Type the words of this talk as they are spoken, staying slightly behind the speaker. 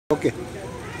Okay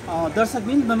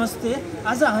दर्शकबिन नमस्ते।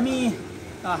 आज हामी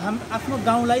आफ्नो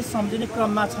गाउँलाई सम्झिने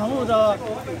क्रममा छौँ र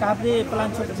काभ्रे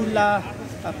पलाञ्चोक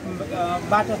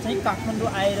जिल्लाबाट चाहिँ काठमाडौँ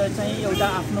आएर चाहिँ एउटा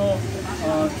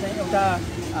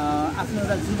आफ्नो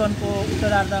जीवनको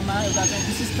उत्तरार्धमा एउटा चाहिँ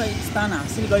विशिष्ट स्थान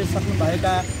हासिल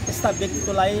गरिसक्नुभएका यस्ता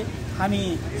व्यक्तित्वलाई हामी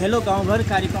हेलो गाउँघर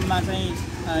कार्यक्रममा चाहिँ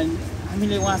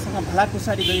हामीले उहाँसँग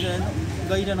भलाकुसारी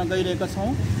गइरहेका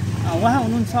छौँ। उहाँ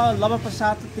हुनुहुन्छ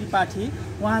लवप्रसाद त्रिपाठी।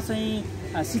 उहाँ चाहिँ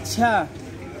शिक्षा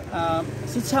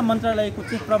मन्त्रालयको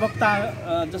चाहिँ प्रवक्ता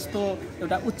जस्तो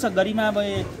एउटा उच्च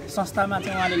गरिमामय संस्थामा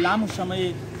चाहिँ उहाँले लामो समय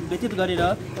व्यतीत गरेर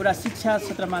एउटा शिक्षा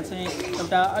क्षेत्रमा चाहिँ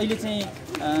एउटा अहिले चाहिँ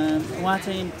उहाँ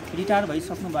चाहिँ रिटायर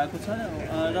भइसक्नु भएको छ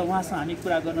र उहाँसँग हामी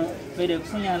कुरा गर्न गइरहेको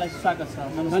छौँ। यहाँलाई स्वागत छ।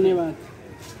 धन्यवाद।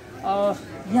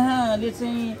 यहाँले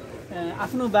चाहिँ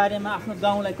आफ्नो बारेमा आफ्नो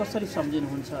गाउँलाई कसरी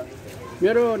सम्झिनुहुन्छ?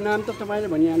 मेरो नाम त तपाईँले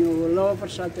भनिहाल्नुभयो,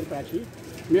 लवप्रसाद त्रिपाठी।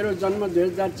 मेरो जन्म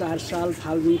 2004 साल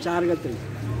फाल्गुन 4 गते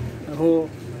हो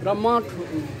र म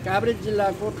काभ्रे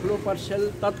जिल्लाको ठुलो पर्सेल,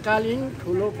 तत्कालीन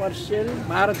ठुलो पर्सेल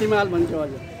भारतीमाल भन्थ्यो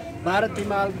हजुर,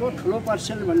 भारतीमालको ठुलो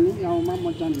पर्सेल भन्ने गाउँमा म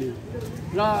जन्मेँ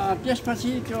र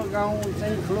त्यसपछि त्यो गाउँ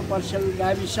चाहिँ ठुलो पर्सेल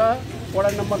गाविस वडा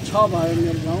नम्बर 6 भयो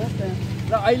मेरो गाउँ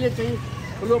र अहिले चाहिँ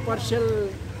ठुलो पर्सेल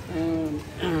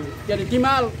के अरे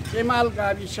तिमाल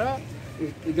गाविस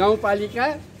गाउँपालिका,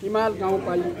 तिमाल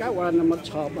गाउँपालिका वडा नम्बर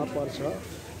 6 मा पर्छ।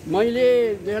 मैले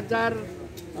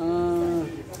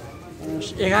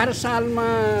 2011 सालमा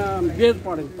वेद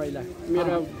पढेँ। पहिला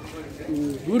मेरो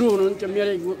गुरु हुनुहुन्थ्यो,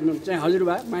 मेरै चाहिँ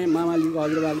हजुरबा मामालीको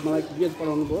हजुरबाले मलाई वेद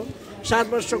पढाउनु भयो। 7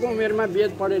 वर्षको उमेरमा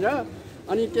वेद पढेर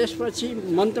अनि त्यसपछि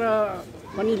मन्त्र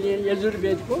पनि लिएँ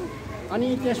यजुर्वेदको। अनि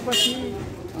त्यसपछि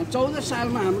 14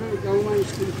 सालमा हाम्रो गाउँमा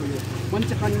स्कुल खुल्यो,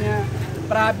 पञ्चकन्या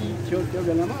प्रावि थियो त्यो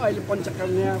बेलामा, अहिले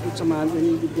पञ्चकन्या उच्च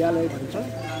माध्यमिक विद्यालय भन्छ।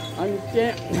 अनि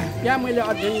त्यहाँ मैले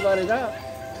अध्ययन गरेर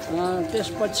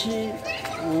त्यसपछि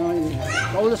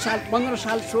 14 साल 15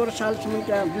 साल 16 सालसम्म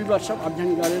त्यहाँ 2 वर्ष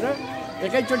अध्ययन गरेर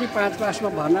एकैचोटि 5 क्लासमा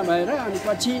भर्ना भएर अनि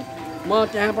पछि म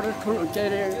त्यहाँबाट के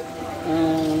अरे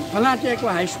फलाँटेको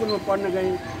हाई स्कुलमा पढ्न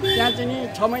गएँ। त्यहाँ चाहिँ नि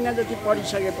 6 महिना जति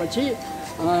पढिसकेपछि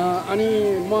अनि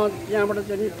म त्यहाँबाट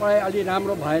चाहिँ पढाइ अलि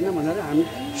राम्रो भएन भनेर हामी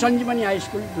सञ्जीवनी हाई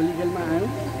स्कुल धुलीखेलमा आयौँ।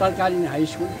 तत्कालीन हाई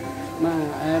स्कुलमा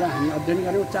आएर हामी अध्ययन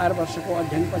गऱ्यौँ। 4 वर्षको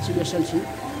अध्ययनपछि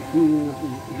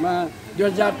एसएलसीमा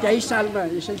 2023 सालमा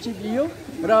एसएलसी दियो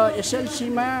र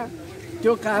एसएलसीमा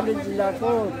त्यो काभ्रे जिल्लाको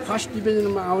फर्स्ट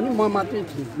डिभिजनमा आउने म मात्रै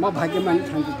थिएँ। म भाग्यमानी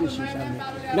ठान्थेँ त्यस हिसाबले।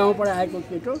 गाउँबाट आएको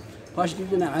केटो फर्स्ट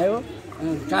डिभिजन आयो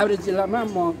काभ्रे जिल्लामा।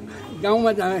 म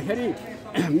गाउँमा जाँदाखेरि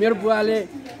मेरो बुवाले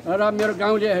र मेरो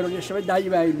गाउँलेहरूले सबै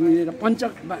दाजुभाइ मिलेर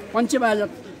पञ्चबाजा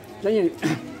चाहिँ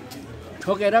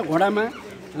ठोकेर घोडामा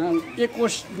 1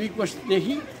 कोष 2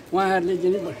 कोषदेखि उहाँहरूले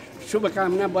चाहिँ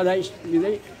शुभकामना बधाई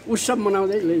दिँदै उत्सव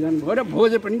मनाउँदै लैजानु भयो र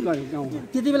भोज पनि गऱ्यो गाउँमा।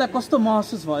 त्यति बेला कस्तो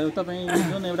महसुस भयो तपाईँ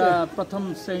जुन एउटा प्रथम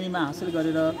श्रेणीमा हासिल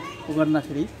गरेर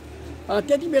गर्दाखेरि?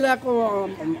 त्यति बेलाको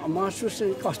महसुस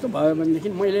चाहिँ कस्तो भयो भनेदेखि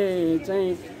मैले चाहिँ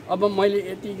अब मैले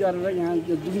यति गरेर यहाँ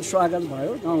जुन स्वागत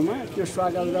भयो गाउँमा, त्यो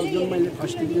स्वागत र जुन मैले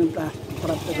फर्स्ट डिभिजन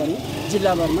प्राप्त गरेँ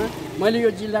जिल्लाभरमा, मैले यो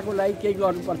जिल्लाको लागि केही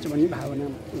गर्नुपर्छ भन्ने भावना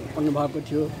भएको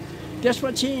थियो।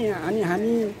 त्यसपछि अनि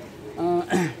हामी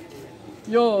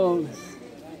यो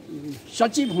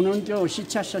सचिव हुनुहुन्थ्यो,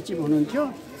 शिक्षा सचिव हुनुहुन्थ्यो,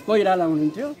 कोइराला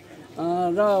हुनुहुन्थ्यो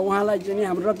र उहाँलाई चाहिँ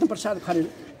हाम्रो रत्नप्रसाद खरेल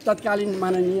तत्कालीन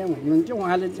माननीय हुनुहुन्थ्यो।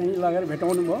 उहाँले चाहिँ लगेर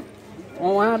भेटाउनु भयो।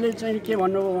 उहाँले चाहिँ के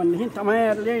भन्नुभयो भनेदेखि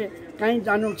तपाईँहरूले कहीँ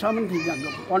जानु छ भने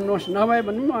पढ्नुहोस्, नभए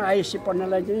भने म आइएससी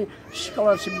पढ्नलाई चाहिँ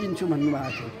स्कलरसिप दिन्छु भन्नुभएको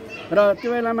थियो। र त्यो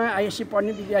बेलामा आइएससी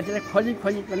पढ्ने विद्यार्थीलाई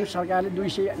खोजिकन सरकारले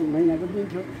 200 महिनाको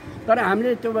दिन्थ्यो। तर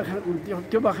हामीले त्यो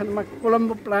बखतमा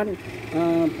कोलम्बो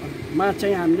प्लानमा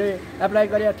चाहिँ हामीले एप्लाई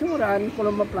गरेका थियौँ र हामी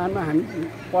कोलम्बो प्लानमा हामी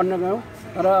पढ्न गयौँ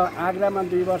र आगरामा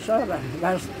 2 वर्ष,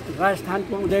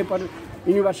 राजस्थानको उदयपुर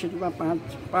युनिभर्सिटीमा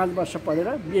 5 वर्ष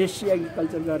पढेर बिएससी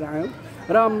एग्रिकल्चर गरेर आयौँ।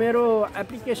 र मेरो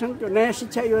एप्लिकेसन त्यो नयाँ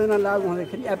शिक्षा योजना लागु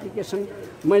हुँदाखेरि एप्लिकेसन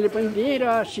मैले पनि दिएँ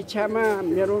र शिक्षामा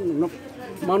मेरो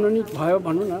मनोनित भयो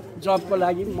भनौँ न। जबको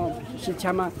लागि म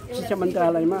शिक्षा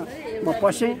मन्त्रालयमा म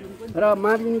पसेँ र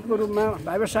माध्यमिकको रूपमा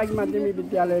व्यावसायिक माध्यमिक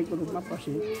विद्यालयको रूपमा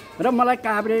पसेँ र मलाई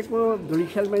काभ्रेको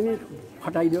धुलीखेलमै नै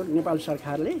हटाइदियो नेपाल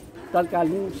सरकारले,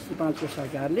 तत्कालीन नेपालको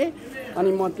सरकारले।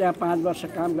 अनि म त्यहाँ 5 वर्ष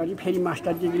काम गरेँ। फेरि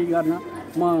मास्टर डिग्री गर्न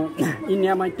म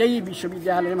इन्डियामा त्यही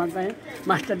विश्वविद्यालयमा गएँ,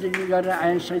 मास्टर डिग्री गरेर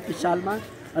आएँ 37 सालमा।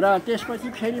 र त्यसपछि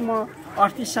फेरि म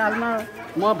 38 सालमा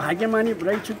म भाग्यमानी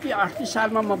रहेछु कि 38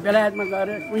 सालमा म बेलायतमा गएर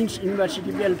क्विन्स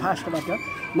युनिभर्सिटी बेलफास्टबाट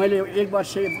मैले 1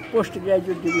 वर्ष पोस्ट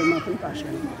ग्रेजुएट डिप्लोमा पनि पास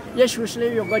गरेँ। यस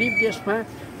उसले यो गरिब देशमा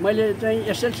मैले चाहिँ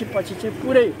एसएलसी पछि चाहिँ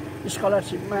पुरै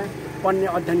स्कलरसिपमा पढ्ने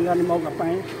अध्ययन गर्ने मौका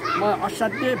पाएँ। म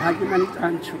असाध्यै भाग्यमानी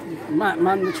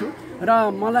मान्दछु र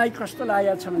मलाई कस्तो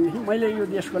लागेको छ भनेदेखि मैले यो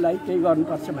देशको लागि केही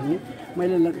गर्नुपर्छ भन्ने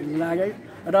मैले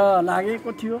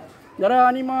लागेको थियो र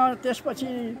अनि म त्यसपछि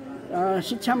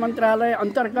शिक्षा मन्त्रालय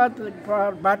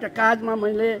अन्तर्गतबाट काजमा म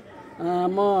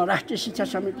राष्ट्रिय शिक्षा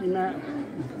समितिमा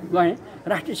गएँ।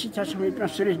 राष्ट्रिय शिक्षा समितिमा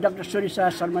डाक्टर सुरेश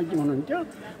शर्माजी हुनुहुन्थ्यो।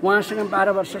 उहाँसँग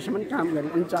 12 वर्षसम्म काम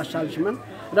गरेँ, 49 सालसम्म।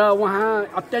 र उहाँ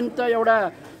अत्यन्त एउटा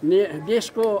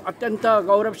देशको अत्यन्त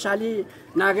गौरवशाली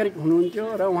नागरिक हुनुहुन्थ्यो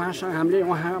र उहाँसँग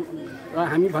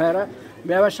हामी भएर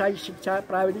व्यावसायिक शिक्षा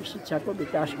प्राविधिक शिक्षाको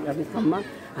विकास गर्ने क्रममा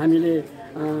हामीले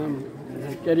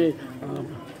के अरे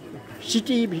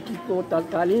सिटिभिटीको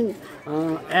तत्कालीन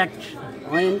एक्ट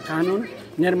ऐन कानुन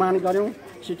निर्माण गऱ्यौँ।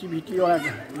 सिटिभिटी एउटा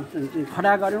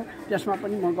खडा गऱ्यौँ। त्यसमा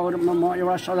पनि म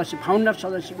एउटा सदस्य फाउन्डर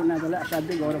सदस्यको नाताले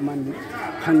असाध्यै गौरव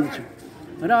ठान्दछु।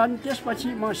 र अनि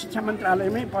त्यसपछि म शिक्षा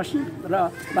मन्त्रालयमै पसेँ र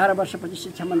 12 वर्षपछि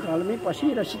शिक्षा मन्त्रालयमै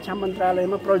पसेँ र शिक्षा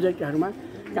मन्त्रालयमा प्रोजेक्टहरूमा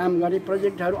काम गरेँ।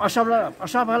 प्रोजेक्टहरू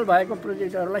असफल भएको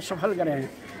प्रोजेक्टहरूलाई सफल गराएँ।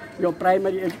 यो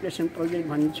प्राइमरी एजुकेसन प्रोजेक्ट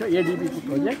भनिन्छ, एडिबीको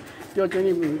प्रोजेक्ट, त्यो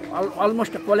चाहिँ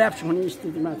अलमोस्ट कोल्याप्स हुने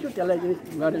स्थितिमा थियो।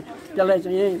 त्यसलाई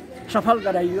चाहिँ सफल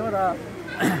गराइयो र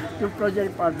त्यो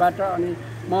प्रोजेक्टबाट अनि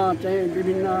म चाहिँ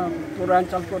विभिन्न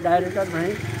पूर्वाञ्चलको डाइरेक्टर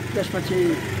भएँ। त्यसपछि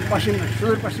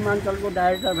सुदूरपश्चिमाञ्चलको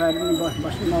डाइरेक्टर भएर पनि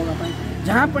बस्ने मौका पाएँ।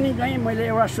 जहाँ पनि गएँ मैले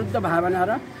एउटा शुद्ध भावना र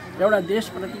एउटा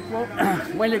देशप्रतिको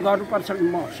मैले गर्नुपर्छ,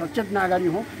 म सचेत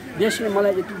नागरिक हुँ, देशले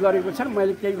मलाई यति गरेको छ,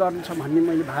 मैले केही गर्नु छ भन्ने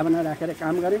मैले भावना राखेर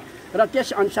काम गरेँ र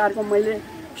त्यस अनुसारको मैले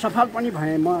सफल पनि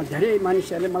भएँ। म धेरै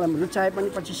मानिसहरूले मलाई रुचाए पनि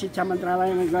पछि शिक्षा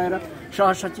मन्त्रालयमा गएर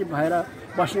सहसचिव भएर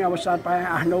बस्ने अवसर पाएँ।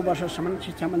 8-9 वर्षसम्म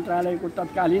शिक्षा मन्त्रालयको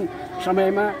तत्कालीन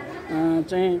समयमा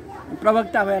चाहिँ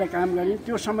प्रवक्ता भएर काम गरेँ।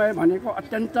 त्यो समय भनेको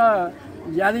अत्यन्त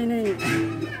ज्यादै नै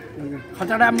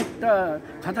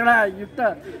खतरायुक्त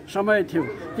समय थियो,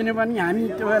 किनभने हामी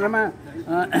त्यो बेलामा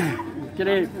के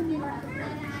अरे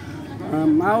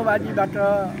माओवादीबाट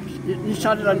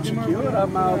इन्सर्जेन्सी थियो र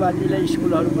माओवादीले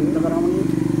स्कुलहरू बन्द गराउने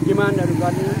डिमान्डहरू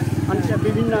गर्ने। अनि त्यहाँ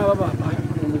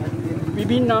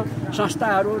विभिन्न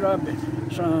संस्थाहरू र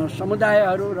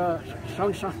समुदायहरू र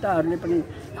सङ्घ संस्थाहरूले पनि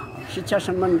शिक्षा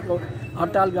सम्बन्धीको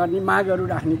हडताल गर्ने मागहरू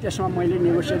राख्ने। त्यसमा मैले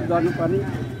नेगोसिएट गर्नुपर्ने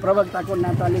प्रवक्ताको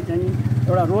नाताले चाहिँ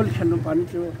एउटा रोल खेल्नुपर्ने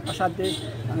त्यो असाध्यै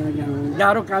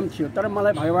गाह्रो काम थियो। तर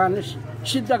मलाई भगवान्ले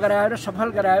सिद्ध गराएर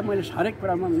सफल गरायो। मैले हरेक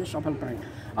कुरामा मैले सफल पाएँ।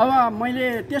 अब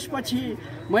त्यसपछि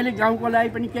मैले गाउँको लागि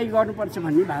पनि केही गर्नुपर्छ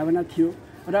भन्ने भावना थियो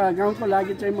र गाउँको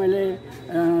लागि चाहिँ मैले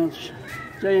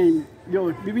चाहिँ यो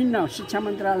विभिन्न शिक्षा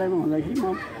मन्त्रालयमा हुँदाखेरि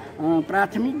म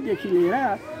प्राथमिकदेखि लिएर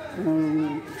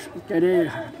के अरे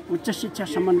उच्च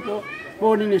शिक्षासम्मको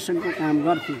कोअर्डिनेसनको काम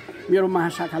गर्थेँ। मेरो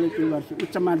महाशाखाले त्यो गर्थ्यो,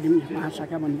 उच्च माध्यमिक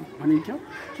महाशाखा भनिन्थ्यो।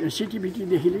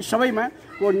 सिटिभिटीदेखि लिएर सबैमा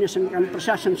कोअर्डिनेसन काम,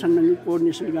 प्रशासन सम्बन्धी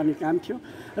कोअर्डिनेसन गर्ने काम थियो।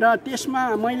 र त्यसमा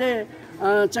मैले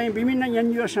चाहिँ विभिन्न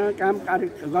एनजिओसँग काम कार्य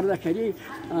गर्दाखेरि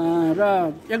र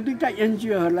 1-2टा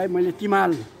एनजिओहरूलाई मैले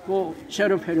तिमालको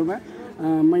सेरोफेरोमा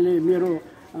मैले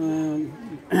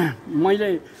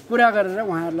कुरा गरेर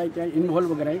उहाँहरूलाई त्यहाँ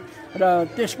इन्भल्भ गराएँ। र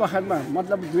त्यस बखतमा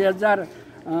मतलब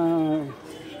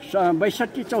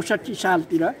 2062-64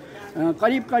 सालतिर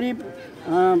करिब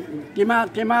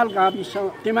तिमाल गाविस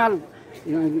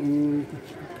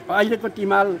अहिलेको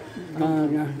तिमाल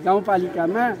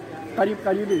गाउँपालिकामा करिब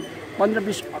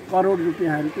 15-20 करोड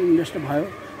रुपियाँहरूको इन्भेस्ट भयो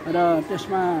र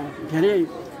त्यसमा धेरै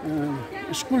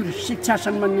स्कुल शिक्षा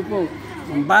सम्बन्धीको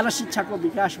बाल शिक्षाको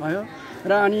विकास भयो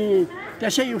र अनि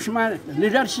त्यसै उसमा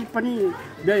लिडरसिप पनि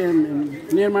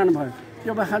निर्माण भयो।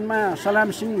 त्यो बखतमा सलाम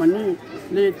सिंह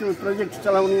भन्नेले त्यो प्रोजेक्ट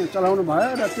चलाउनु भयो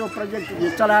र त्यो प्रोजेक्ट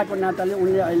चलाएको नाताले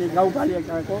उनले अहिले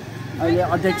गाउँपालिकाको अहिले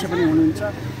अध्यक्ष पनि हुनुहुन्छ।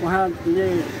 उहाँले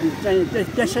चाहिँ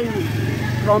त्यसै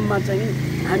क्रममा चाहिँ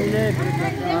हामीले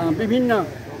विभिन्न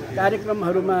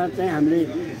कार्यक्रमहरूमा चाहिँ हामीले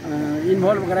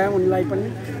इन्भल्भ गरायौँ उनलाई पनि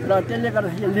र त्यसले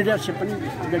गर्दाखेरि लिडरसिप पनि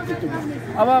व्यक्तित्व भयो।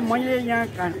 अब मैले यहाँ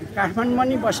काठमाडौँमा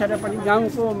नि बसेर पनि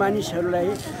गाउँको मानिसहरूलाई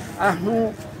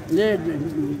आफ्नोले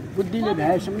बुद्धिले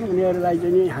भ्याएसम्म उनीहरूलाई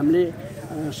चाहिँ हामीले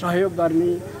सहयोग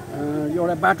गर्ने,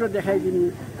 एउटा बाटो देखाइदिने,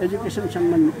 एजुकेसन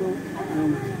सम्बन्धीको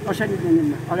कसरी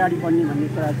अगाडि बढ्ने भन्ने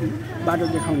कुरा चाहिँ बाटो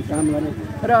देखाउने काम गरेँ।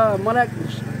 र मलाई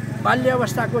बाल्य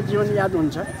अवस्थाको जीवन याद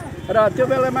हुन्छ र त्यो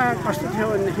बेलामा कस्तो थियो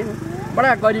भनेदेखि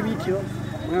बडा गरिबी थियो।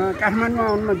 काठमाडौँमा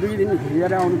आउनुमा 2 दिन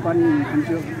हिँडेर आउनुपर्ने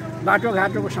हुन्थ्यो।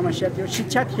 बाटोघाटोको समस्या थियो,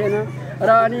 शिक्षा थिएन र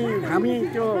अनि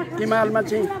हामी त्यो तिमालमा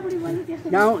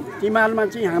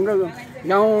चाहिँ हाम्रो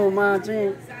गाउँमा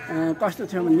चाहिँ कस्तो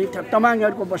थियो भने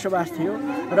तमाङहरूको बसोबास थियो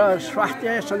र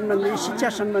स्वास्थ्य सम्बन्धी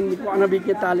शिक्षा सम्बन्धीको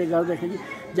अनभिज्ञताले गर्दाखेरि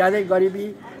ज्यादै गरिबी,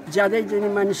 ज्यादै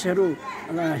चाहिँ मानिसहरू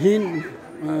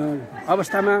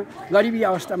गरिबी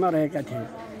अवस्थामा रहेका थिए।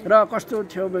 र कस्तो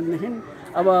थियो भनेदेखि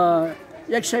अब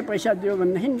 100 पैसा दियो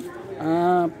भनेदेखि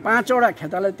 5 वटा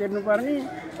खेतालाई तिर्नुपर्ने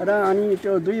र अनि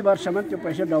त्यो 2 वर्षमा त्यो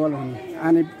पैसा डबल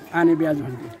हुने आने ब्याज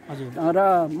हुन्थ्यो र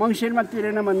मङ्सिरमा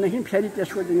तिरेन भनेदेखि फेरि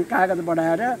त्यसको चाहिँ कागज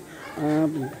बढाएर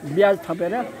ब्याज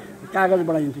थपेर कागज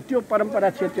बढाइन्थ्यो। त्यो परम्परा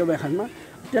थियो त्यो बेलामा।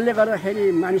 त्यसले गर्दाखेरि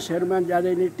मानिसहरूमा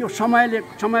ज्यादै नै त्यो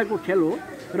समयको खेल हो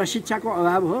र शिक्षाको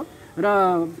अभाव हो र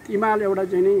इमाल एउटा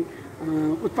चाहिँ नि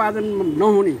उत्पादन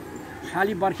नहुने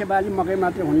खालि बर्खे बाली मकै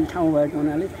मात्रै हुने ठाउँ भएको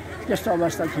हुनाले त्यस्तो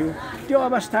अवस्था थियो। त्यो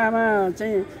अवस्थामा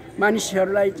चाहिँ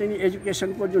मानिसहरूलाई चाहिँ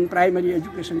एजुकेसनको जुन प्राइमरी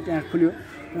एजुकेसन त्यहाँ खुल्यो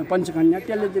पञ्चकन्या,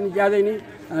 त्यसले चाहिँ ज्यादै नै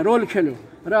रोल खेल्यो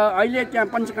र अहिले त्यहाँ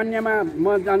पञ्चकन्यामा म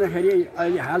जाँदाखेरि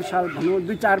अहिले हालसाल भनौँ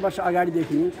 2-4 वर्ष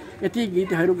अगाडिदेखि यति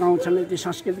गीतहरू गाउँछन्, यति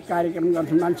सांस्कृतिक कार्यक्रम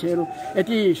गर्छन्, मान्छेहरू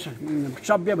यति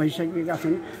सभ्य भइसकेका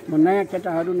छन्। म नयाँ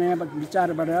केटाहरू नयाँ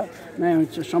विचारबाट नयाँ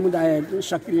समुदायहरू चाहिँ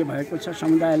सक्रिय भएको छ।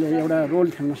 समुदायले एउटा रोल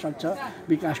खेल्न सक्छ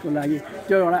विकासको लागि,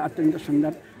 त्यो एउटा अत्यन्त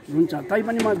सुन्दर हुन्छ।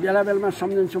 तैपनि म बेला बेलामा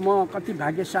सम्झन्छु म कति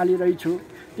भाग्यशाली रहेछु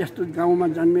त्यस्तो गाउँमा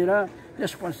जन्मेर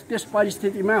त्यस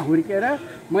परिस्थितिमा हुर्केर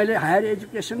मैले हायर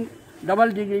एजुकेसन डबल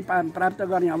डिग्री प्राप्त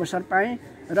गर्ने अवसर पाएँ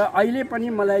र अहिले पनि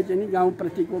मलाई चाहिँ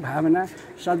गाउँप्रतिको भावना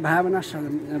सद्भावना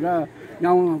र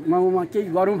गाउँमा केही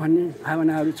गरौँ भन्ने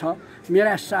भावनाहरू छ।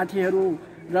 मेरा साथीहरू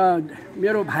र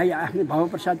मेरो भाइ आफ्नै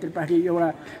भवप्रसाद त्रिपाठी एउटा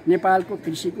नेपालको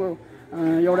कृषिको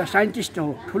एउटा साइन्टिस्ट हो,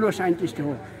 ठुलो साइन्टिस्ट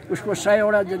हो। उसको 100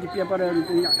 वटा जति पेपरहरू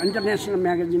इन्टरनेसनल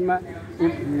म्यागजिनमा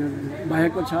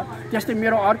भएको छ। त्यस्तै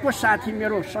मेरो अर्को साथी,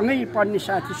 मेरो सँगै पढ्ने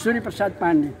साथी सूर्यप्रसाद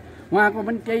पाण्डे, उहाँको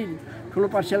पनि त्यही ठुलो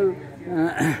पर्सेल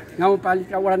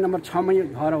गाउँपालिका वडा नम्बर 6 मै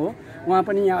घर हो। उहाँ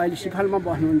पनि यहाँ अहिले सिफलमा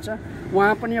बस्नुहुन्छ।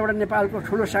 उहाँ पनि एउटा नेपालको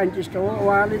ठुलो साइन्टिस्ट हो।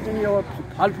 उहाँले चाहिँ यो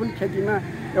फलफुल खेतीमा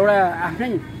एउटा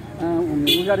आफ्नै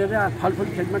गरेर फलफुल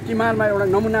खेतीमा तिमालमा एउटा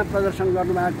नमुना प्रदर्शन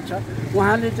गर्नुभएको छ।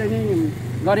 उहाँले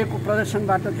चाहिँ गरेको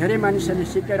प्रदर्शनबाट धेरै मानिसहरूले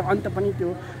सिकेर अन्त पनि त्यो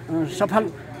सफल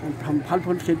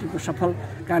फलफुल खेतीको सफल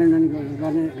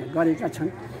कार्यान्वयन गरेका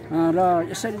छन् र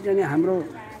यसरी चाहिँ हाम्रो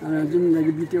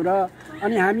जिन्दगी बित्यो। र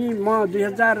अनि म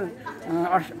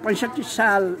 2065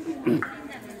 साल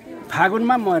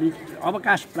फागुनमा म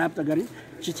अवकाश प्राप्त गरेँ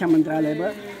शिक्षा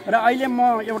मन्त्रालयबाट र अहिले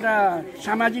म एउटा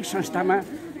सामाजिक संस्थामा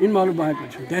इन्भल्भ भएको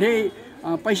छु। धेरै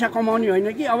पैसा कमाउने होइन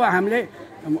कि अब हामीले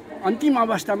अन्तिम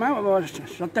अवस्थामा अब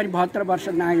 70-72 वर्ष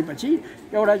नागेपछि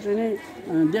एउटा चाहिँ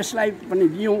देशलाई पनि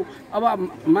दियौँ। अब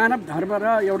मानव धर्म र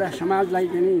एउटा समाजलाई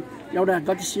चाहिँ एउटा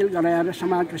गतिशील गराएर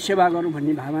समाजको सेवा गरौँ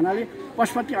भन्ने भावनाले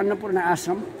पशुपति अन्नपूर्ण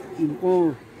आश्रमको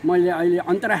मैले अहिले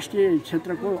अन्तर्राष्ट्रिय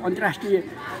क्षेत्रको अन्तर्राष्ट्रिय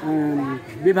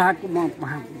विभागको म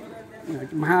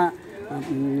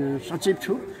महासचिव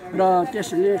छु र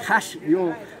त्यसले खास यो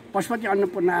पशुपति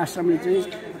अन्नपूर्ण आश्रमले चाहिँ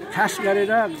खास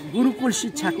गरेर गुरुकुल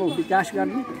शिक्षाको विकास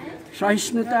गर्ने,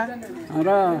 सहिष्णुता र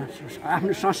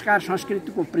आफ्नो संस्कार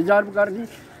संस्कृतिको प्रिजर्भ गर्ने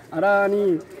र अनि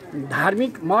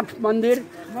धार्मिक मठ मन्दिर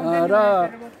र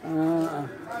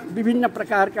विभिन्न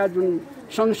प्रकारका जुन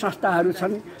सङ्घ संस्थाहरू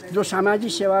छन् जो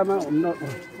सामाजिक सेवामा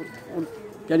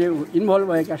के अरे इन्भल्भ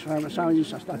भएका सामाजिक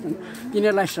संस्था छन्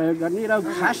तिनीहरूलाई सहयोग गर्ने र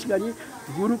खास गरी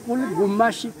गुरुकुल गुम्बा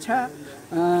शिक्षा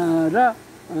र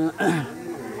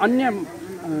अन्य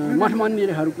मठ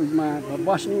मन्दिरहरूमा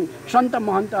बस्ने सन्त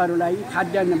महन्तहरूलाई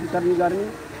खाद्यान्न वितरण गर्ने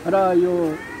र यो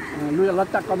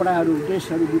लत्ता कपडाहरू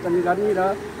ड्रेसहरू वितरण गर्ने र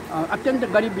अत्यन्त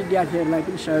गरिब विद्यार्थीहरूलाई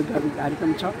पनि सहयोग गर्ने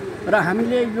कार्यक्रम छ। र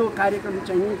हामीले यो कार्यक्रम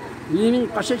चाहिँ लिने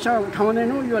कसैसँग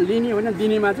उठाउँदैनौँ, यो लिने होइन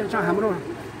दिने मात्रै छ। हाम्रो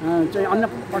चाहिँ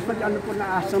पशुपति अन्नपूर्ण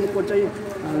आश्रमको चाहिँ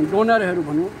डोनरहरू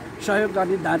भनौँ, सहयोग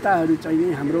गर्ने दाताहरू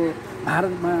चाहिँ हाम्रो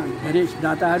भारतमा धेरै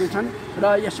दाताहरू छन् र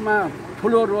यसमा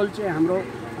ठुलो रोल चाहिँ हाम्रो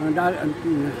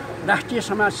राष्ट्रिय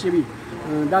समाजसेवी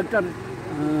डाक्टर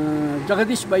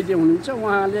जगदीश वैद्य हुनुहुन्छ।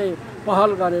 उहाँले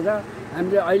पहल गरेर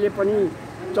हामीले अहिले पनि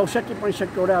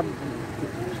 64-65 वटा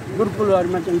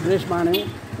गुरुकुलहरूमा चाहिँ ड्रेस बाँड्यौँ,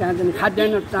 त्यहाँ चाहिँ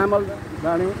खाद्यान्न चामल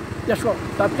बाँड्यौँ। त्यसको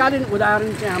तत्कालीन उदाहरण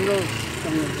चाहिँ हाम्रो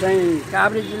चाहिँ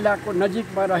काभ्रे जिल्लाको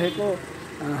नजिकमा रहेको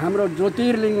हाम्रो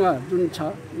ज्योतिर्लिङ्ग जुन छ,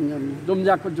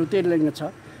 दुम्जाको ज्योतिर्लिङ्ग छ,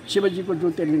 शिवजीको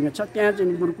ज्योतिर्लिङ्ग छ, त्यहाँ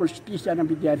चाहिँ गुरुकुल 30जना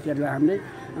विद्यार्थीहरूलाई हामीले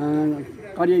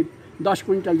करिब 10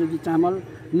 क्विन्टल जति चामल,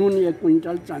 नुन 1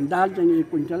 क्विन्टल, दाल चाहिँ 1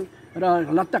 क्विन्टल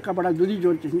र लत्ता कपडा 2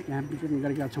 जोड चाहिँ त्यहाँ वितरण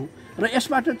गरेका छौँ। र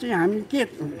यसबाट चाहिँ हामी के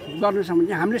गर्नु छ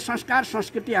भने हामीले संस्कार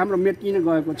संस्कृति हाम्रो मेटिन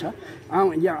गएको छ।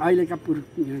 यहाँ अहिलेका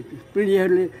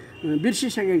पिँढीहरूले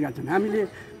बिर्सिसकेका छन्। हामीले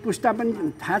पुस्ता पनि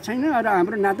थाहा छैन र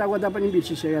हाम्रो नातागोता पनि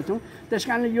बिर्सिसकेका छौँ। त्यस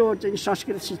कारणले यो चाहिँ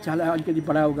संस्कृत शिक्षालाई अलिकति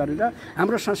बढावा गरेर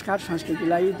हाम्रो संस्कार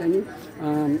संस्कृतिलाई चाहिँ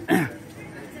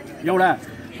एउटा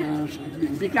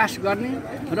विकास गर्ने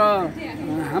र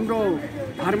हाम्रो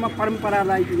धर्म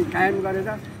परम्परालाई कायम गरेर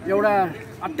एउटा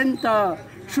अत्यन्त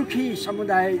सुखी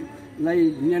समुदायलाई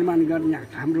निर्माण गर्ने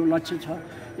हाम्रो लक्ष्य छ।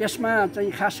 यसमा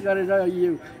चाहिँ खास गरेर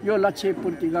यो लक्ष्य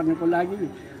पूर्ति गर्नको लागि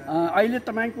अहिले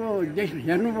तपाईँको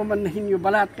हेर्नुभयो भनेदेखि यो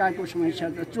बलात्कारको समस्या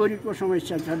छ, चोरीको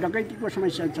समस्या छ, डकैतीको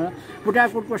समस्या छ,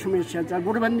 फुटाफुटको समस्या छ,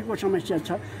 गुटबन्दीको समस्या छ।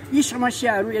 यी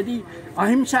समस्याहरू यदि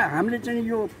अहिंसा हामीले चाहिँ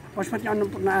यो पशुपति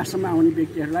अन्नपूर्ण आश्रममा आउने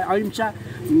व्यक्तिहरूलाई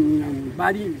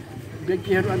अहिंसावादी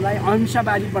व्यक्तिहरूलाई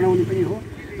अहिंसावादी बनाउने पनि हो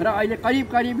र अहिले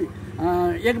करिब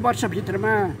 1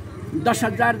 वर्षभित्रमा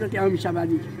 10,000 जति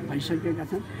अहिंसावादी भइसकेका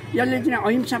छन्। यसले चाहिँ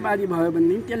अहिंसावादी भयो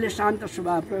भनेदेखि त्यसले शान्त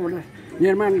स्वभावको एउटा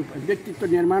व्यक्तित्व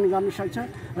निर्माण गर्न सक्छ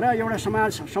र एउटा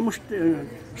समाज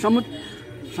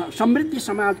समृद्धि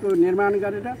समाजको निर्माण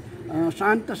गरेर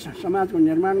शान्त समाजको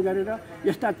निर्माण गरेर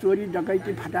यस्ता चोरी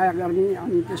डकैती फटाहा गर्ने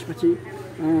अनि त्यसपछि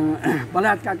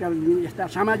बलात्कार गर्ने यस्ता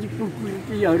सामाजिक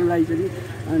कुकृतिहरूलाई चाहिँ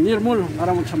निर्मूल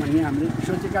गराउँछ भन्ने हामीले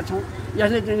सोचेका छौँ।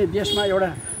 यसले चाहिँ देशमा एउटा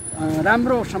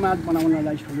राम्रो समाज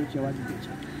बनाउनलाई ठुलो सेवा दिन्छ।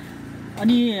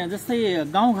 अनि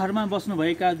जस्तै गाउँघरमा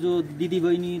बस्नुभएका जो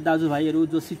दिदीबहिनी दाजुभाइहरू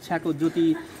जो शिक्षाको ज्योति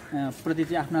प्रति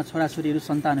चाहिँ आफ्ना छोराछोरीहरू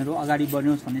सन्तानहरू अगाडि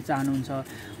बढ्नुहोस् भन्ने चाहनुहुन्छ,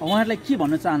 उहाँहरूलाई के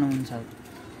भन्न चाहनुहुन्छ?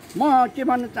 म के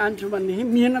भन्न चाहन्छु भनेदेखि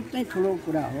मेहनत चाहिँ ठुलो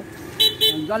कुरा हो।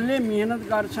 जसले मेहनत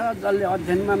गर्छ, जसले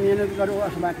अध्ययनमा मेहनत गरो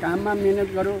अथवा काममा मेहनत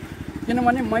गरो,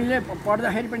 किनभने मैले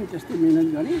पढ्दाखेरि पनि त्यस्तै मेहनत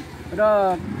गरेँ र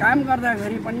काम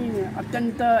गर्दाखेरि पनि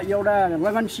अत्यन्त एउटा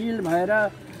लगनशील भएर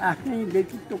आफ्नै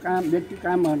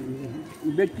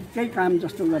व्यक्तिकै काम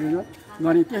जस्तो गरेर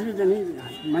गरेँ। त्यसले चाहिँ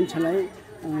मान्छेलाई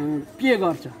के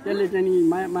गर्छ, त्यसले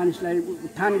चाहिँ मानिसलाई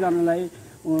उत्थान गर्नलाई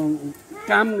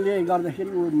कामले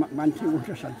गर्दाखेरि ऊ मान्छे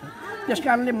उठ्न सक्छ। त्यस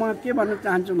कारणले म के भन्न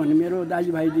चाहन्छु भने मेरो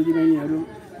दाजुभाइ दिदीबहिनीहरू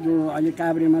जो अहिले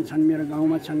काभ्रेमा छन्, मेरो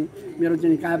गाउँमा छन्, मेरो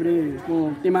चाहिँ काभ्रेको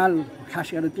तिमाल खास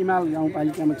गरेर तिमाल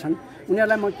गाउँपालिकामा छन्,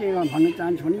 उनीहरूलाई म के भन्न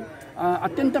चाहन्छु भने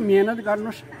अत्यन्त मेहनत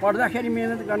गर्नुहोस्, पढ्दाखेरि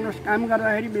मेहनत गर्नुहोस्, काम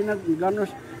गर्दाखेरि मेहनत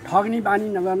गर्नुहोस्, ठग्ने बानी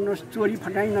नगर्नुहोस्, चोरी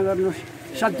फटाइ नगर्नुहोस्,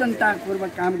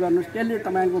 सज्जनतापूर्वक काम गर्नुहोस्। त्यसले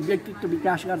तपाईँको व्यक्तित्व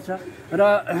विकास गर्छ र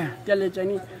त्यसले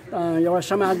चाहिँ एउटा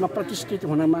समाजमा प्रतिष्ठित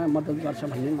हुनमा मद्दत गर्छ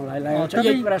भन्ने मलाई लागेको छ।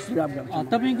 यही कुरा सुझाव गर्छु।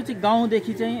 तपाईँको चाहिँ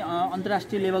गाउँदेखि चाहिँ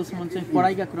अन्तर्राष्ट्रिय लेभलसम्म चाहिँ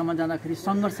पढाइका क्रममा जाँदाखेरि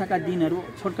सङ्घर्षका दिनहरू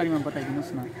छोटकरीमा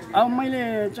बताइदिनुहोस् न। अब मैले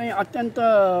चाहिँ अत्यन्त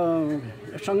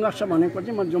सङ्घर्ष भनेको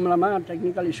चाहिँ म जुम्लामा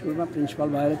टेक्निकल स्कुलमा प्रिन्सिपल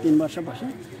भएर 3 वर्ष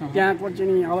बसेँ। त्यहाँको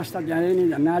चाहिँ अवस्था धेरै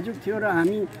नै नाजुक थियो र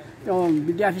हामी त्यो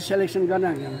विद्यार्थी सेलेक्सन गर्न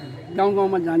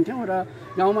गाउँमा जान्थ्यौँ र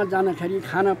गाउँमा जाँदाखेरि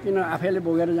खानापिना आफैले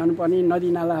बोकेर जानुपर्ने,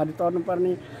 नदीनालाहरू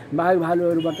तर्नुपर्ने, वायु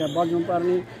भालुहरूबाट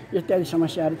बच्नुपर्ने इत्यादि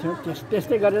समस्याहरू थियो।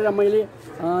 त्यस्तै गरेर मैले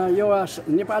यो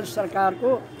नेपाल सरकारको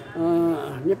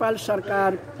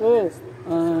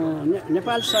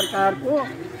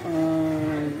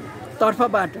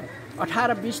तर्फबाट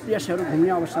 18-20 देशहरू घुम्ने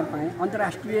अवसर पाएँ।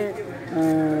 अन्तर्राष्ट्रिय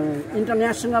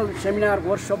इन्टरनेसनल सेमिनार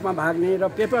वर्कसपमा भाग लिएँ र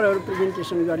पेपरहरू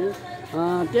प्रेजेन्टेसन गरेँ।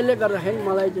 त्यसले गर्दाखेरि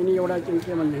मलाई चाहिँ एउटा चाहिँ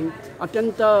के भनेदेखि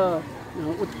अत्यन्त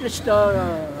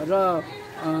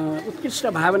उत्कृष्ट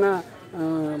भावना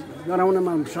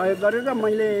गराउनमा सहयोग गरेर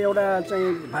मैले एउटा चाहिँ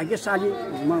भाग्यशाली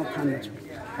म ठान्छु।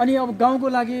 अनि अब गाउँको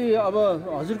लागि अब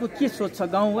हजुरको के सोच छ?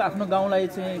 आफ्नो गाउँलाई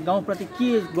चाहिँ गाउँप्रति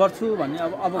के गर्छु भन्ने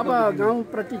अब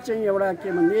गाउँप्रति चाहिँ एउटा के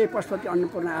भने पशुपति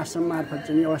अन्नपूर्ण आश्रम मार्फत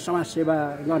चाहिँ एउटा समाजसेवा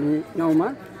गर्ने गाउँमा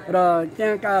र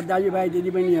त्यहाँका दाजुभाइ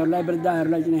दिदीबहिनीहरूलाई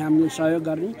वृद्धहरूलाई चाहिँ हामीले सहयोग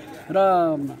गर्ने र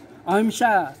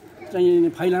अहिंसा चाहिँ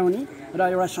फैलाउने र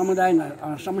एउटा समुदाय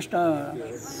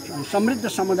समृद्ध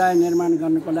समुदाय निर्माण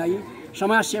गर्नको लागि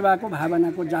समाजसेवाको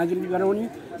भावनाको जागृत गराउने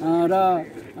र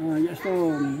यस्तो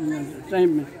चाहिँ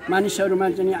मानिसहरूमा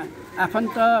चाहिँ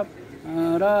आफन्त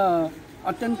र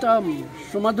अत्यन्त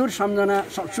सुमधुर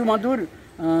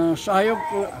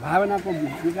सहयोगको भावनाको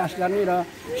विकास गर्ने र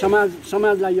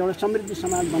समाजलाई एउटा समृद्धि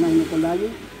समाज बनाउनको लागि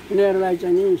उनीहरूलाई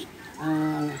चाहिँ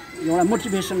एउटा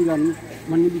मोटिभेसन गर्ने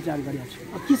भन्ने विचार गरेको छु।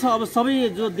 के छ अब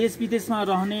सबै जो देश विदेशमा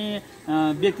रहने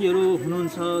व्यक्तिहरू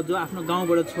हुनुहुन्छ जो आफ्नो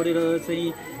गाउँबाट छोडेर चाहिँ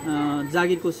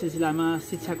जागिरको सिलसिलामा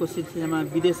शिक्षाको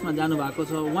सिलसिलामा विदेशमा जानुभएको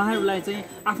छ, उहाँहरूलाई चाहिँ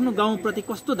आफ्नो गाउँप्रति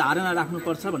कस्तो धारणा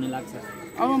राख्नुपर्छ भन्ने लाग्छ?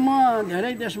 अब म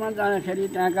धेरै देशमा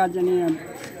जाँदाखेरि त्यहाँका चाहिँ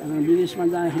विदेशमा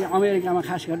जाँदाखेरि अमेरिकामा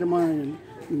खास गरेर म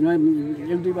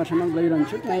 1-2 वर्षमा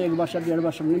गइरहन्छु। त्यहाँ 1 वर्ष 1.5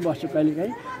 वर्ष पनि बस्छु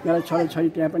कहिलेकाहीँ। मेरा छोराछोरी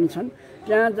त्यहाँ पनि छन्।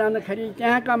 त्यहाँ जाँदाखेरि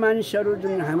त्यहाँका मानिसहरू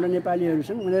जुन हाम्रो नेपालीहरू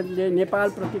छन् उनीहरूले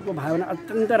नेपालप्रतिको भावना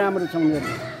अत्यन्त राम्रो छ।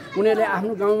 उनीहरूले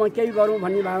आफ्नो गाउँमा केही गरौँ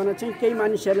भन्ने भावना चाहिँ केही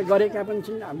मानिसहरूले गरेका पनि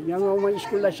छन्। गाउँमा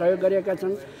स्कुललाई सहयोग गरेका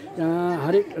छन्,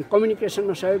 हरेक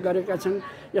कम्युनिकेसनमा सहयोग गरेका छन्।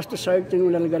 यस्तो सहयोग चाहिँ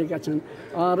उनीहरूले गरेका छन्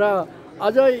र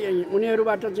अझ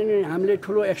उनीहरूबाट चाहिँ हामीले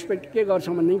ठुलो एक्सपेक्ट के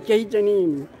गर्छौँ भनेदेखि केही चाहिँ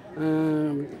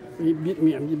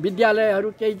विद्यालयहरू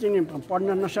केही चाहिँ पढ्न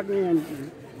नसक्ने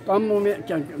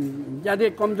ज्यादै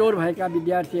कमजोर भएका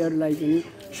विद्यार्थीहरूलाई चाहिँ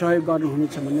सहयोग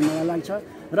गर्नुहुनेछ भन्ने मलाई लाग्छ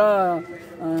र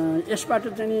यसबाट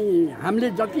चाहिँ हामीले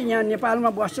जति यहाँ नेपालमा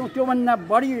बस्छौँ त्योभन्दा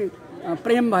बढी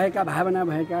प्रेम भएका भावना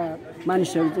भएका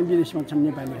मानिसहरू चाहिँ विदेशमा छन्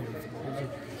नेपालीहरू।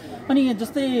 अनि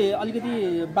जस्तै अलिकति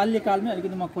बाल्यकालमै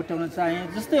अलिकति म कोट्याउन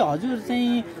चाहेँ, जस्तै हजुर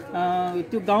चाहिँ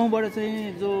त्यो गाउँबाट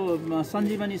चाहिँ जो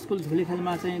सञ्जीवनी स्कुल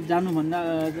धुलेखेलमा चाहिँ जानुभन्दा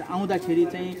आउँदाखेरि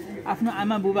चाहिँ आफ्नो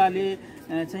आमा बुबाले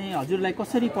चाहिँ हजुरलाई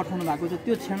कसरी पठाउनु भएको छ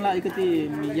त्यो क्षणलाई अलिकति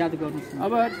याद गर्नुहोस्।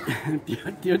 अब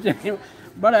त्यो चाहिँ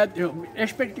बडा त्यो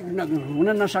एक्सपेक्ट हुन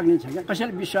नसक्ने छ क्या,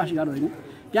 कसैले विश्वास गर्दैन।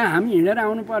 त्यहाँ हामी हिँडेर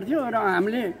आउनु पर्थ्यो र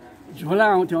हामीले झोला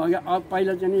आउँथ्यौँ।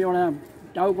 पहिला चाहिँ एउटा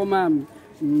टाउकोमा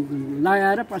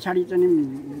लगाएर पछाडि चाहिँ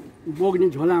बोक्ने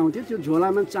झोला आउँथ्यो, त्यो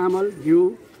झोलामा चामल घिउ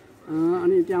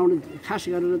अनि त्यहाँबाट खास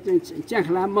गरेर चाहिँ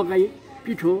च्याख्ला मकै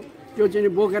पिठो त्यो चाहिँ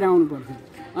बोकेर आउनु पर्थ्यो।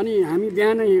 अनि हामी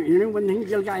बिहान हिँड्यौँ भनेदेखि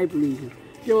बेलुका आइपुगिन्थ्यो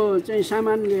त्यो चाहिँ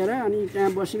सामान लिएर अनि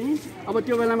त्यहाँ बस्ने। अब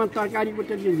त्यो बेलामा तरकारीको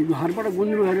त्यो घरबाट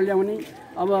गुन्द्रुकहरू ल्याउने,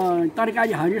 अब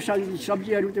तरकारी हरियो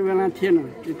सब्जीहरू त्यो बेलामा थिएन,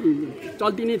 त्यति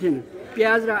चल्ती नै थिएन।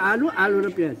 प्याज र आलु र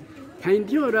प्याज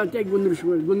खाइन्थ्यो र त्यही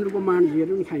गुन्द्रुकको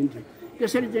माडहरू पनि खाइन्थ्यो।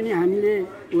 त्यसरी चाहिँ हामीले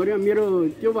मेरो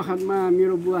त्यो बखतमा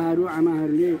मेरो बुवाहरू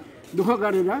आमाहरूले दुःख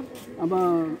गरेर अब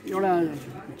एउटा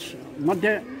मध्य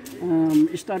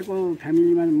स्तरको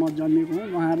फ्यामिलीमा म जन्मेको हुँ,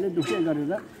 उहाँहरूले दुःखै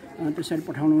गरेर त्यसरी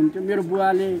पठाउनुहुन्थ्यो। मेरो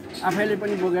बुवाले आफैले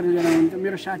पनि बोकेर लिएर आउनुहुन्थ्यो,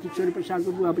 मेरो साथी 64 सालको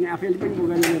बुवा पनि आफैले पनि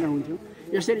बोकेर लिएर आउँथ्यो।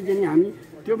 यसरी चाहिँ हामी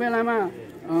त्यो बेलामा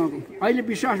अहिले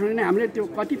विश्वास हुँदैन हामीले त्यो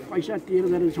कति पैसा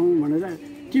तिर्दो रहेछौँ भनेर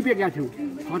टिपेका थियौँ।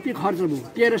 कति खर्च भयो,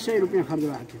 1300 रुपियाँ खर्च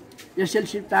भएको थियो।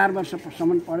 एसएलसी 4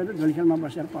 वर्षसम्म पढेर झोलिखेलमा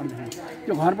बसेर पढ्दैछौँ।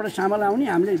 त्यो घरबाट सामान आउने,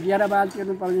 हामीले बिहार बाल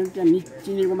तिर्नु पर्दैन, त्यहाँ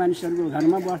चिनेको मानिसहरूको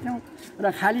घरमा बस्थ्यौँ र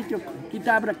खालि त्यो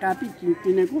किताब र कापी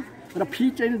किनेको र फी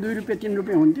चाहिँ 2 रुपियाँ 3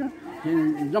 रुपियाँ हुन्थ्यो।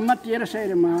 जम्मा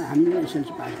 1300मा हामीले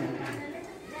एसएलसी पास गरेको।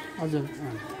 हजुर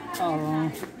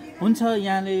हुन्छ,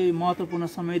 यहाँले महत्त्वपूर्ण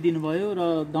समय दिनुभयो र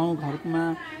गाउँघरमा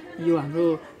यो हाम्रो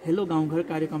हेलो गाउँघर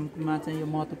कार्यक्रममा चाहिँ यो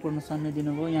महत्त्वपूर्ण समय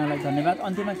दिनुभयो, यहाँलाई धन्यवाद।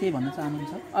 अन्त्यमा के भन्न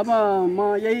चाहनुहुन्छ? अब म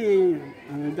यही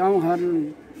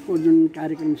गाउँघरको जुन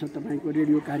कार्यक्रम छ, तपाईँको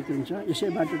रेडियो कार्यक्रम छ,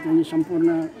 यसैबाट चाहिँ सम्पूर्ण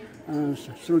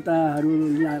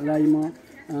श्रोताहरूलाई म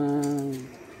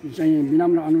चाहिँ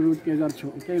विनम्र अनुरोध के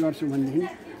गर्छु भनेदेखि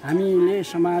हामीले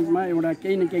समाजमा एउटा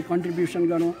केही न केही कन्ट्रिब्युसन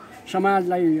गरौँ,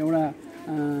 समाजलाई एउटा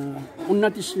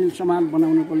उन्नतिशील समाज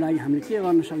बनाउनको लागि हामीले के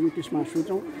गर्न सक्छौँ त्यसमा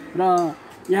सोचौँ। र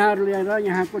यहाँहरूले र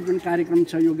यहाँको जुन कार्यक्रम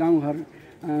छ यो गाउँघर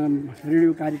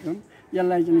रेडियो कार्यक्रम,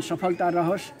 यसलाई चाहिँ सफलता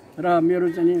रहोस् र मेरो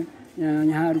चाहिँ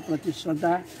यहाँहरूप्रति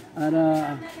श्रद्धा र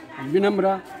विनम्र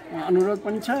अनुरोध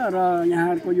पनि छ र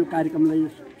यहाँहरूको यो कार्यक्रमलाई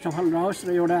सफल रहोस् र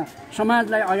एउटा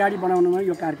समाजलाई अगाडि बढाउनमा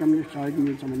यो कार्यक्रमले सहयोग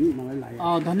मिल्छ भन्ने मलाई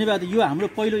लाग्यो। धन्यवाद। यो हाम्रो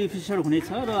पहिलो एपिसोड हुनेछ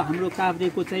र हाम्रो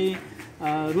काभ्रेको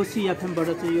चाहिँ रोसी एफएमबाट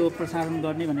चाहिँ यो प्रसारण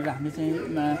गर्ने भनेर हामी चाहिँ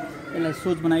यसलाई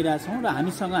सोच बनाइरहेछौँ र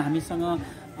हामीसँग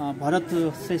भरत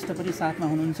श्रेष्ठ पनि साथमा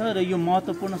हुनुहुन्छ र यो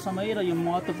महत्त्वपूर्ण समय र यो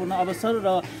महत्त्वपूर्ण अवसर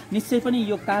र निश्चय पनि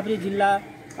यो काभ्रे जिल्ला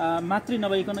मात्रै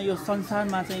नभइकन यो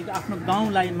संसारमा चाहिँ आफ्नो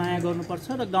गाउँलाई माया गर्नुपर्छ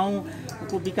र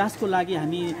गाउँको विकासको लागि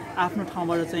हामी आफ्नो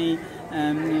ठाउँबाट चाहिँ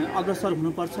अग्रसर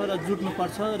हुनुपर्छ र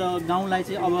जुट्नुपर्छ र गाउँलाई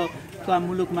चाहिँ अबका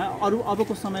मुलुकमा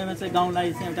अबको समयमा चाहिँ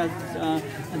गाउँलाई चाहिँ एउटा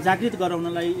जागृत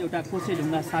गराउनलाई एउटा कोसे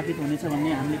ढुङ्गा साबित हुनेछ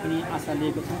भन्ने हामीले पनि आशा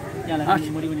लिएको छौँ। यहाँलाई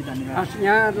मुरी धन्यवाद।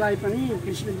 यहाँहरूलाई पनि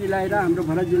कृष्णजीलाई र हाम्रो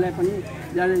भरतजीलाई पनि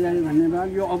ज्यादै धन्यवाद।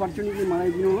 यो अपर्च्युनिटी मलाई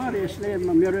दिनुभयो र यसले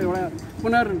मेरो एउटा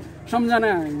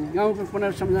पुनर्सम्झना गाउँको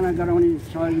पुनर्सम्झना गराउने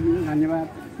सहयोग दिनु। धन्यवाद।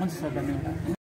 हुन्छ सर, धन्यवाद।